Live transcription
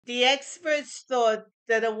The experts thought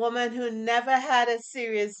that a woman who never had a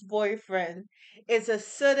serious boyfriend is a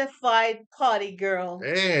certified party girl,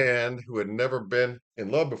 and who had never been in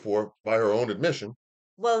love before, by her own admission.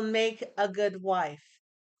 will make a good wife.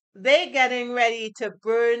 They getting ready to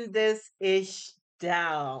burn this ish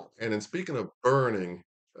down. And in speaking of burning,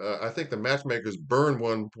 I think the matchmakers burned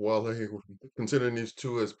one while they were considering these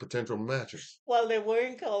two as potential matches. While they were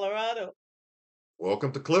in Colorado.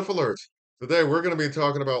 Welcome to Cliff Alerts. Today we're going to be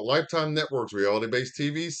talking about Lifetime Network's reality-based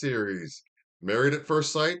TV series, Married at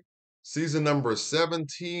First Sight, season number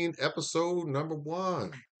 17, episode number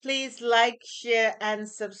 1. Please like, share, and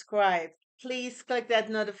subscribe. Please click that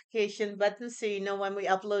notification button so you know when we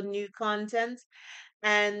upload new content.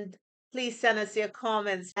 And please send us your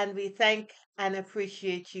comments. And we thank and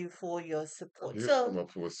appreciate you for your support. You come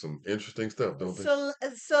up with some interesting stuff, don't they?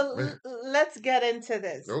 Man, Let's get into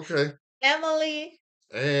this. okay. Emily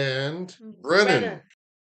And Brennan. Brennan. Go ahead.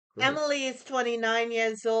 Emily is 29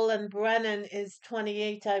 years old and Brennan is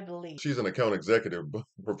 28, I believe. She's an account executive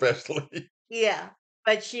professionally. Yeah,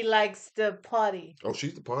 but she likes to party. Oh,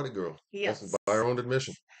 she's the party girl. That's Yes. by her own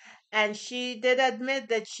admission. And she did admit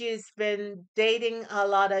that she's been dating a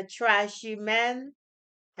lot of trashy men.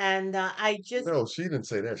 And I just, No, she didn't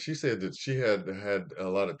say that. She said that she had had a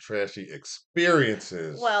lot of trashy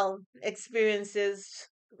experiences. well, experiences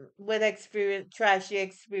with experience, trashy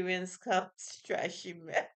experience comes trashy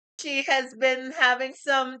men. She has been having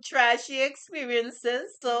some trashy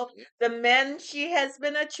experiences. So the men she has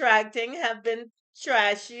been attracting have been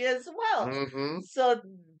trashy as well. Mm-hmm. So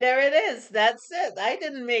there it is. That's it. I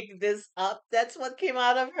didn't make this up. That's what came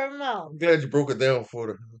out of her mouth. I'm glad you broke it down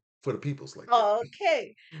for the peoples like that.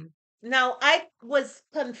 Okay. Now I was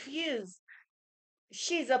confused.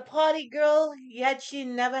 She's a party girl, yet she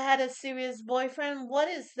never had a serious boyfriend. What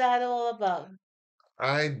is that all about?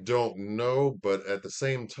 I don't know, but at the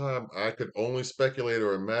same time, I could only speculate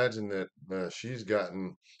or imagine that she's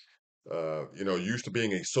gotten, used to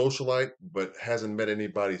being a socialite, but hasn't met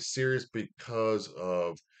anybody serious because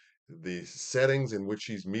of the settings in which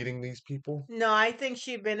she's meeting these people. No, I think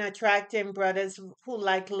she's been attracting brothers who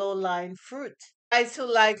like low-lying fruit. Guys who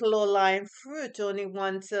like low-lying fruit only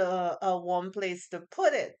want a warm place to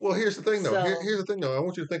put it. Well, here's the thing, though. So, Here's the thing, though. I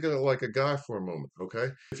want you to think of it like a guy for a moment, okay?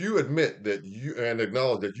 If you admit that you and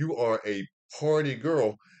acknowledge that you are a party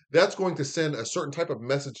girl, that's going to send a certain type of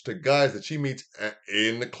message to guys that she meets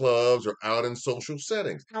in the clubs or out in social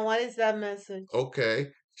settings. and what is that message? Okay,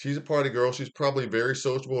 she's a party girl. She's probably very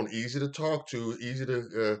sociable and easy to talk to, easy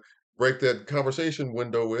to break that conversation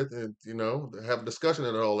window with, and have a discussion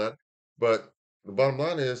and all that. But the bottom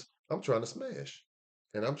line is, I'm trying to smash,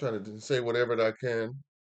 and I'm trying to say whatever that I can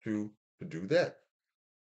to to do that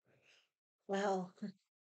Well,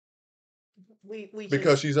 we because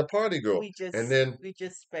just she's a party girl. we And just then we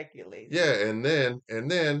just speculate. yeah, and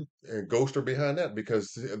ghost her behind that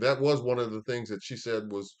because that was one of the things that she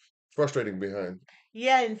said was frustrating behind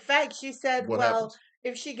Yeah, in fact, she said, what well, happens.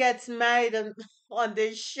 if she gets married on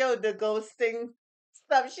this show, the ghosting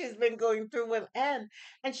stuff she's been going through will end.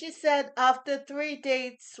 And she said after 3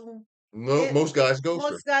 dates, No, it most guys ghost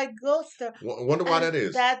her. most guy ghost her. Wonder why And that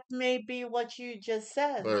is. that may be what you just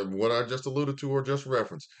said. What I just alluded to or just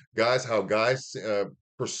referenced. Guys, how guys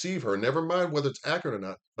perceive her, never mind whether it's accurate or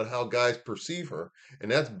not, but how guys perceive her.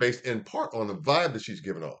 And that's based in part on the vibe that she's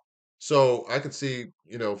giving off. So I could see,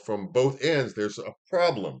 from both ends, there's a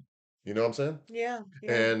problem. You know what I'm saying? Yeah,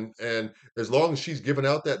 yeah. And as long as she's giving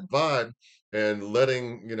out that vibe and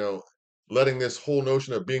letting this whole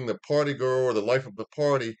notion of being the party girl or the life of the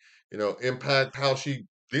party, impact how she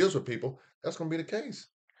deals with people, that's going to be the case.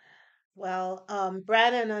 Well,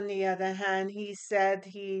 Brennan, on the other hand, he said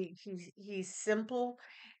he's simple.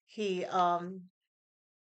 He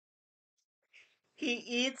he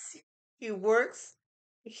eats, he works,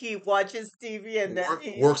 he watches TV, and then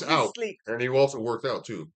Works he out, sleeps. and he also worked out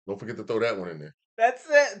too. Don't forget to throw that one in there. That's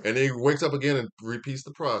it. And he wakes up again and repeats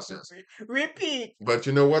the process. Repeat. But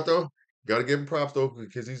you know what though? Got to give him props though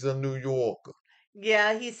because he's a New Yorker.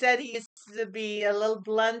 Yeah, he said he used to be a little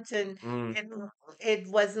blunt and Mm, it, it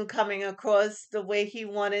wasn't coming across the way he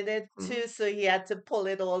wanted it mm. to, so he had to pull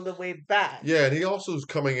it all the way back. Yeah, and he also is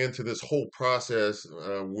coming into this whole process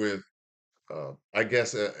with, I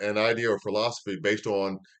guess, an idea or philosophy based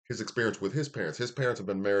on his experience with his parents. His parents have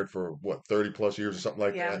been married for what 30 plus years or something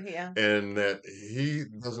like Yeah, that, yeah. and that he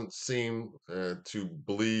doesn't seem to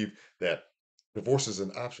believe that divorce is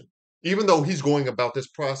an option, even though he's going about this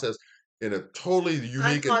process in a totally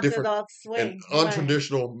unique and different Unorthodox and way. Right,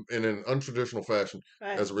 untraditional in an untraditional fashion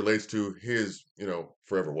right. as it relates to his,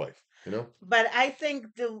 forever wife. You know? But I think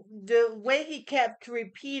the way he kept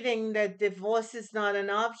repeating that divorce is not an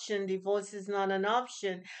option, divorce is not an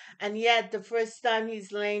option, and yet the first time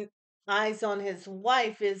he's laying eyes on his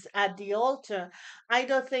wife is at the altar. I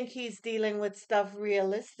don't think he's dealing with stuff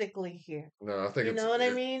realistically here. No, I think You know what I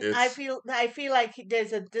mean? I it's feel I feel like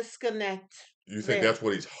there's a disconnect you think there. that's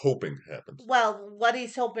what he's hoping happens. Well, what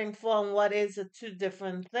he's hoping for and what is are two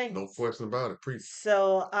different No things. question about it. Preach.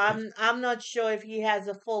 So I'm not sure if he has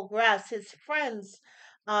a full grasp. His friends,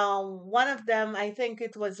 one of them, I think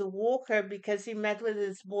it was a Walker, because he met with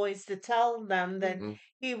his boys to tell them that Hmm.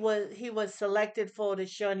 he was selected for the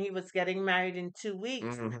show and he was getting married in 2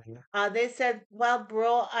 weeks. Hmm. They said, "Well,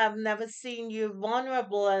 bro, I've never seen you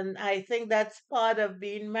vulnerable, and I think that's part of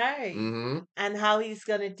being married, Hmm. and how he's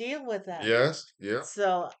gonna deal with that." Yes. Yeah.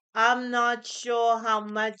 So I'm not sure how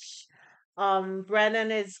much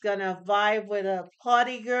Brennan is gonna vibe with a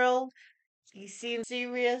party girl. He seems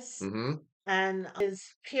serious, Hmm. and his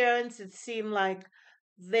parents, it seemed like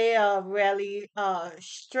they are really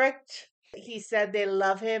strict. He said they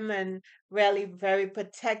love him and really very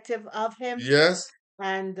protective of him. Yes.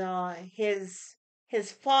 And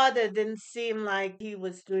his father didn't seem like he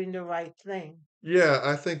was doing the right thing. Yeah,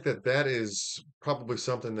 I think that that is probably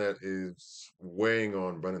something that is weighing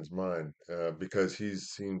on Brennan's mind because he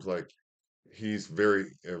seems like he's very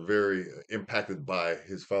impacted by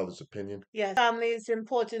his father's opinion. Yes, family is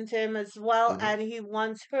important to him as well, Hmm. and he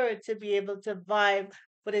wants her to be able to vibe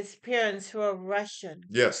with his parents who are Russian.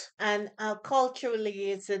 Yes. And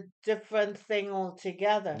culturally, it's a different thing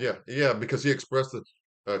altogether. Yeah. Yeah. Because he expressed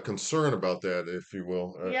a concern about that, if you will,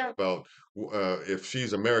 Yeah, about if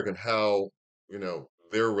she's American, how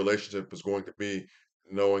their relationship is going to be,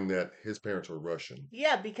 knowing that his parents are Russian.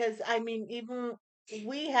 yeah, because I mean, even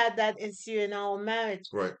we had that issue in our marriage,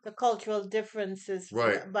 Right. the cultural differences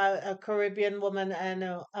Right. about a Caribbean woman and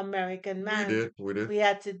an American We man. did. We did. We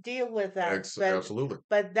had to deal with that, Absolutely.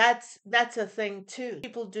 but that's a thing too.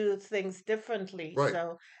 People do things differently, Right.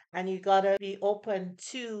 so and you gotta be open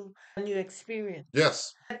to a new experience.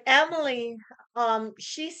 Yes. But Emily,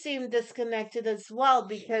 she seemed disconnected as well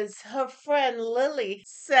because her friend Lily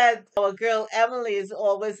said our girl Emily is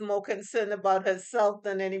always more concerned about herself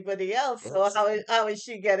than anybody else. So how is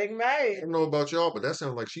she getting I married? don't know about y'all, but that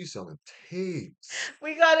sounds like she's selling tapes.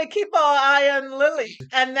 We gotta keep our eye on Lily.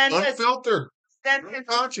 And then Unfiltered. then No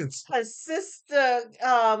conscience. her sister,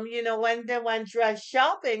 when they went dress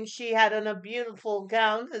shopping, she had on a beautiful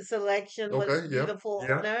gown. Her selection was Okay, yeah. beautiful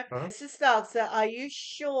Yeah. on her. Huh? My sister asked her, "Are you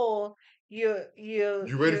sure You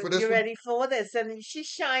ready for this you're one? ready for this?" And she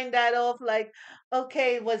shined that off like,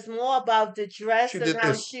 okay, it was more about the dress She and did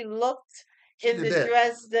how this. she looked She in did the that.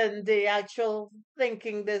 dress than the actual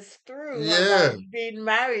thinking this through about Yeah. being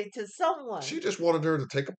married to She someone. just wanted her to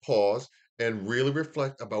take a pause and really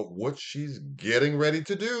reflect about what she's getting ready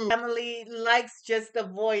to do. Emily likes just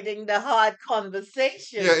avoiding the hard Yeah,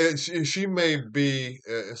 conversation. and she may be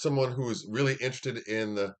someone who is really interested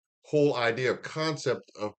in the whole idea of concept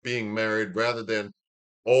of being married rather than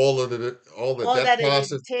all that All that that it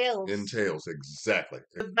process entails. entails. Exactly.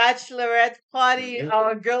 The bachelorette party, Mhm.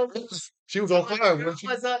 our girl, She was on our fire, girl wasn't she?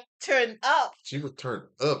 was turned up. She was turned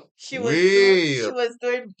up, She was doing way she up. was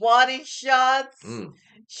doing body shots. Mm.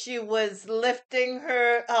 She was lifting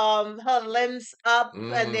her limbs up,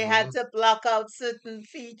 and they had Hmm. to block out certain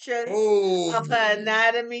features Oh, of her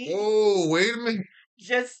anatomy oh, wait a minute.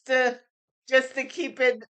 just to keep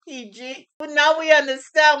it PG. Now we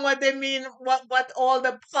understand what they mean, what all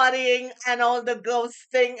the partying and all the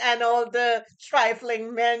ghosting and all the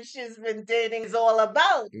trifling men she's been dating is all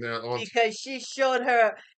about. Now on Because she showed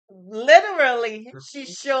her literally, she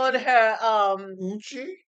showed her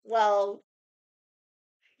Gucci. well,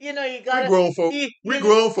 you We gotta grown folk. you We you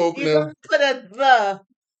grown folk you now. don't put a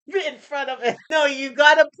the in front of it. No, you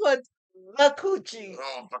gotta put the coochie.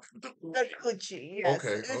 Oh, The coochie, yes.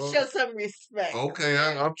 okay. Show some respect. Okay.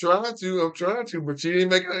 I'm trying to. I'm trying to, but she didn't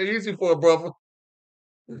make it easy for a brother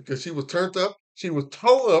because she was turned up. She was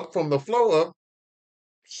toe up from the floor up,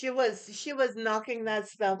 She was knocking that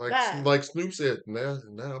stuff like back. like Snoop said. Now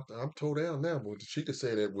I'm toe down now. But she could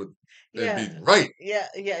say that would and Yeah, be right.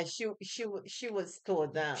 yeah. She was tore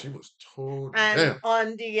She down. was toe And down.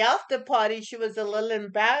 on the after party, she was a little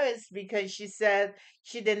embarrassed because she said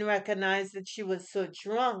she didn't recognize that she was so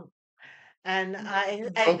drunk. And I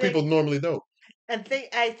Some people think normally don't.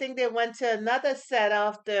 I think they went to another set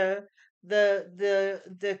after the the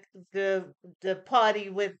the the party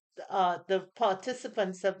with the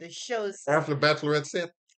participants of the shows. After the Bachelorette set.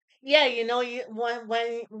 Yeah, you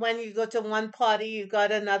when you go to one party, you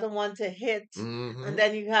got another one to hit, and Mm-hmm.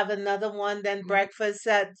 then you have another one, then breakfast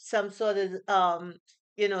at some sort of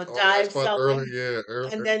Oh, that's dive fun. somewhere, Early, yeah, and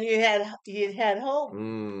early. then you'd head home.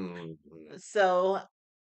 Mm. So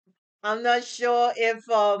I'm not sure if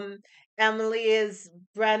Emily is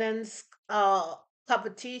Brennan's cup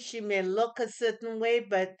of tea. She may look a certain way,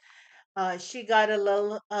 but she got a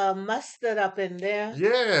little mustard up in there,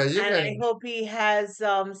 Yeah, and yeah. I hope he has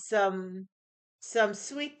some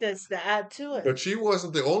sweetness to add to it. But she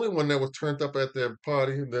wasn't the only one that was turned up at their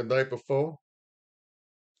party the night before.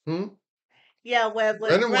 Hmm? Yeah, with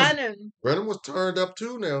Brennan was Brennan, Brennan was turned up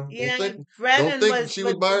too now. yeah, Don't Brennan think was she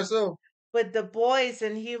was by herself. with the boys,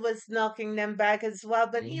 and he was knocking them back as well,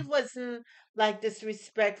 but he Mhm. wasn't like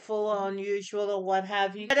disrespectful or unusual or what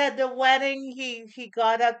have you. But at the wedding, he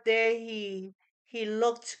got up there. He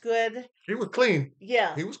looked good. He was clean.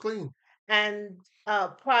 Yeah, He was clean. and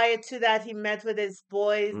prior to that, he met with his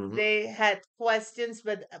boys. Mhm. They had questions,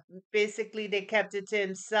 but basically they kept it to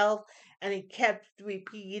himself, and he kept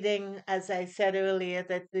repeating, as I said earlier,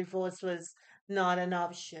 that divorce was not an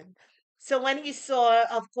option. So when he saw,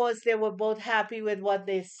 of course, they were both happy with what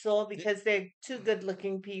they saw because they're two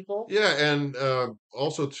good-looking people. Yeah, and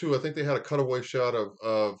also too, I think they had a cutaway shot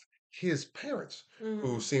of his parents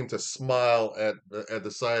who Hmm. seemed to smile at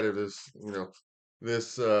the sight of this,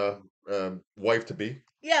 this wife to be.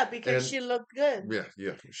 Yeah, because And she looked good. yeah,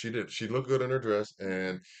 yeah, she did. She looked good in her dress,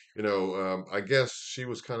 and I guess she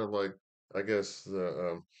was kind of like, I guess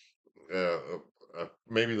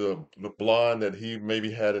maybe the blonde that he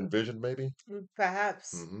maybe had envisioned, maybe.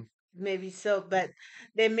 Perhaps, Hmm. maybe so, but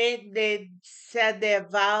they said their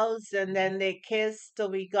vows and then they kissed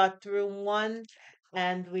till we got through one,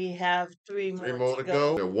 and we have three Three more more to to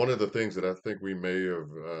go. go. One of the things that I think we may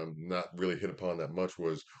have not really hit upon that much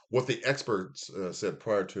was what the experts said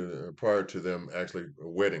prior to them actually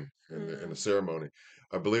wedding in the Mm. ceremony.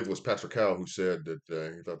 I believe it was Pastor Cal who said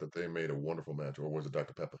that he thought that they made a wonderful match, or was it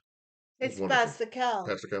Dr. Pepper? It was It's wonderful. Pastor Cal.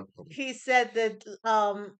 Pastor Cal. Okay. He said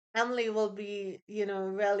that Emily will be,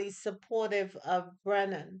 really supportive of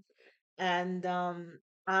Brennan, and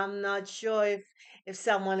I'm not sure if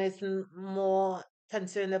someone is more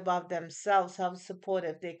concerned about themselves, how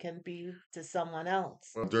supportive they can be to someone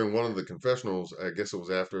else. Well, during one of the confessionals, I guess it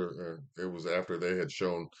was after they had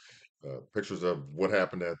shown pictures of what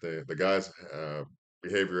happened at the guy's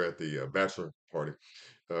behavior at the bachelor party.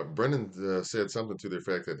 Brennan said something to the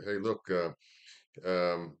effect that, "Hey, look,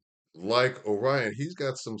 like Orion, he's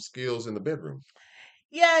got some skills in the bedroom."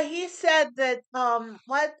 Yeah, he said that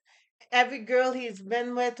what every girl he's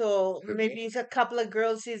been with, or Could be. maybe it's a couple of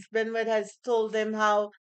girls he's been with, has told him how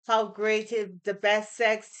great the best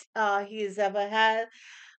sex he's ever had.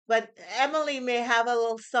 But Emily may have a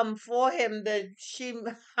little some for him that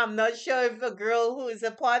I'm not sure if a girl who is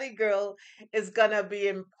a party girl is gonna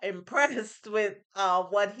be impressed with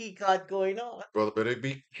what he got going on. Brother better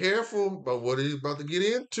be careful about what he's about to get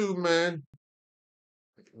into, man.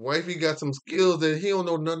 Wifey got some skills that he don't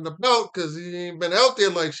know nothing about because he ain't been out there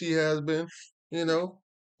like she has been. You know,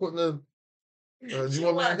 putting a. Do you She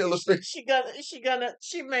want me to what? illustrate?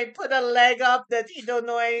 She may put a leg up that he don't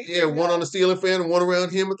know Yeah, anything one on of. the ceiling fan and one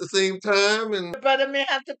around him at the same time, and Your brother may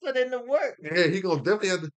have to put in the work. yeah, he gonna definitely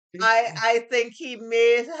have to. I think he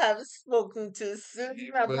may have spoken too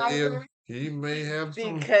soon about it He may have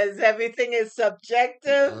some. because everything is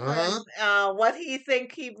subjective, and Uh-huh. what he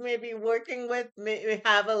think he may be working with may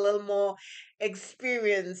have a little more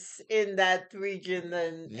experience in that region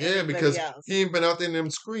than Yeah, anybody because else. he ain't been out there in them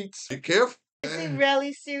streets. Be careful. Is he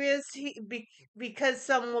really serious? Because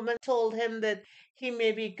some woman told him that he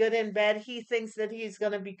may be good in bed, he thinks that he's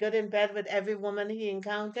going to be good in bed with every woman he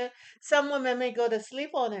encountered. Some women may go to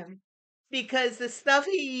sleep on him because the stuff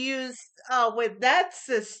he used with that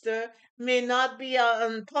sister may not be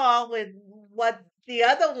on par with what the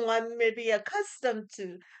other one may be accustomed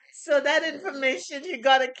to. So that information you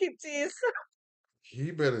got to keep to yourself.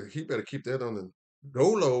 He better keep that on the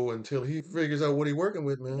low until he figures out what he's working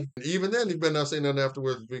with, man. And even then, he better not say nothing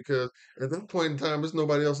afterwards because at that point in time, it's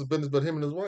nobody else's business but him and his wife.